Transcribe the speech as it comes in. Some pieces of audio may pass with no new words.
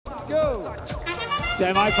go.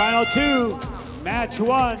 Semifinal 2, match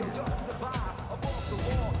 1.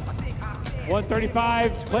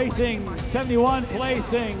 135 placing, 71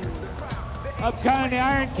 placing. Up coming the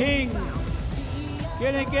Iron Kings.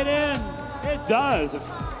 Get in, get in. It does.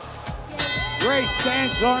 Great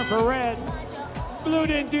sandstorm for red. Blue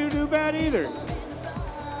didn't do too bad either.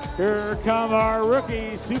 Here come our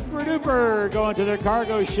rookies, Super Duper, going to their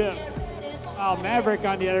cargo ship. Maverick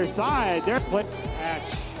on the other side, they're playing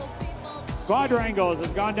match. Quadrangles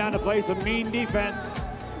have gone down to play some mean defense.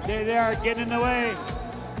 They are getting in the way.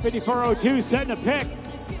 5402 setting a pick.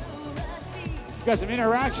 Got some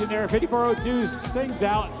interaction there. 5402's things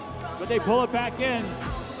out, but they pull it back in.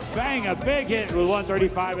 Bang, a big hit with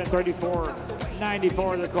 135 and 34.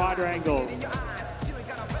 94 the Quadrangles.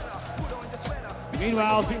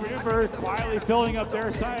 Meanwhile, Super Duper quietly filling up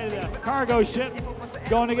their side of the cargo ship,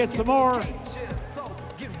 going to get some more.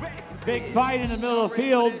 Big fight in the middle of the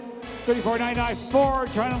field.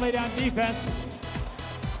 34-994 trying to lay down defense.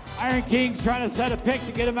 Iron Kings trying to set a pick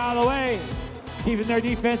to get them out of the way, keeping their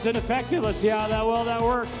defense ineffective. Let's see how well that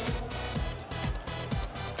works.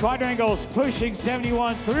 Quadrangles pushing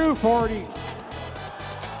 71 through 40.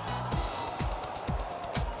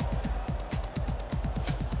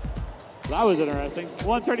 That was interesting.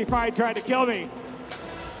 135 tried to kill me.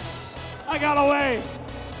 I got away.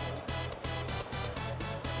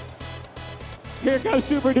 Here goes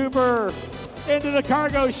Super Duper into the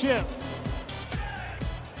cargo ship.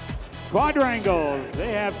 Quadrangles,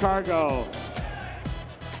 they have cargo.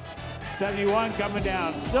 71 coming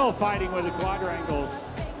down, still fighting with the Quadrangles.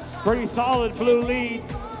 Pretty solid blue lead.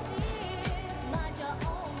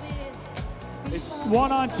 It's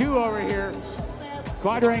 1-on-2 over here.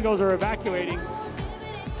 Quadrangles are evacuating.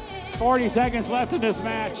 40 seconds left in this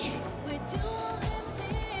match.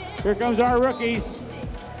 Here comes our rookies,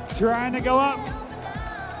 trying to go up,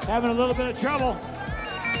 having a little bit of trouble.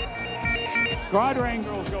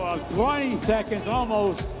 Quadrangles go up, 20 seconds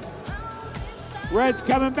almost. Red's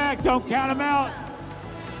coming back, don't count them out.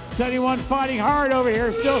 71 fighting hard over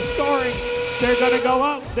here, still scoring. They're gonna go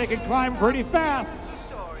up, they can climb pretty fast.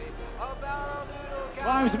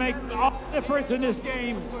 Climbs make all the difference in this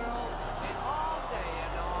game.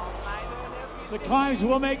 The climbs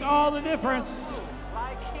will make all the difference.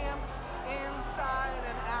 Like him, inside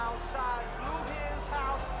and outside, through his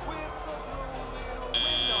house with the blue little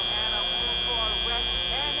window and a blue Corvette,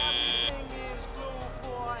 and everything is blue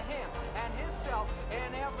for him and himself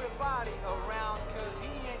and everybody around, 'cause he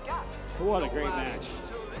ain't got. What a great match.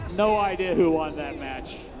 No idea who won that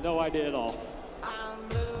match. No idea at all. I'm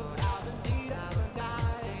blue.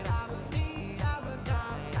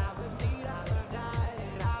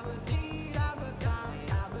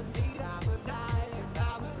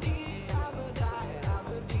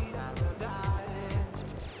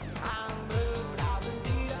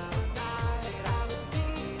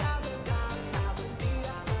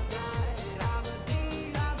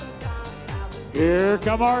 Here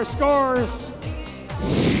come our scores.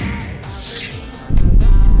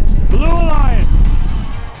 Blue Alliance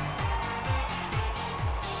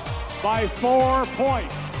by 4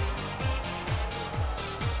 points.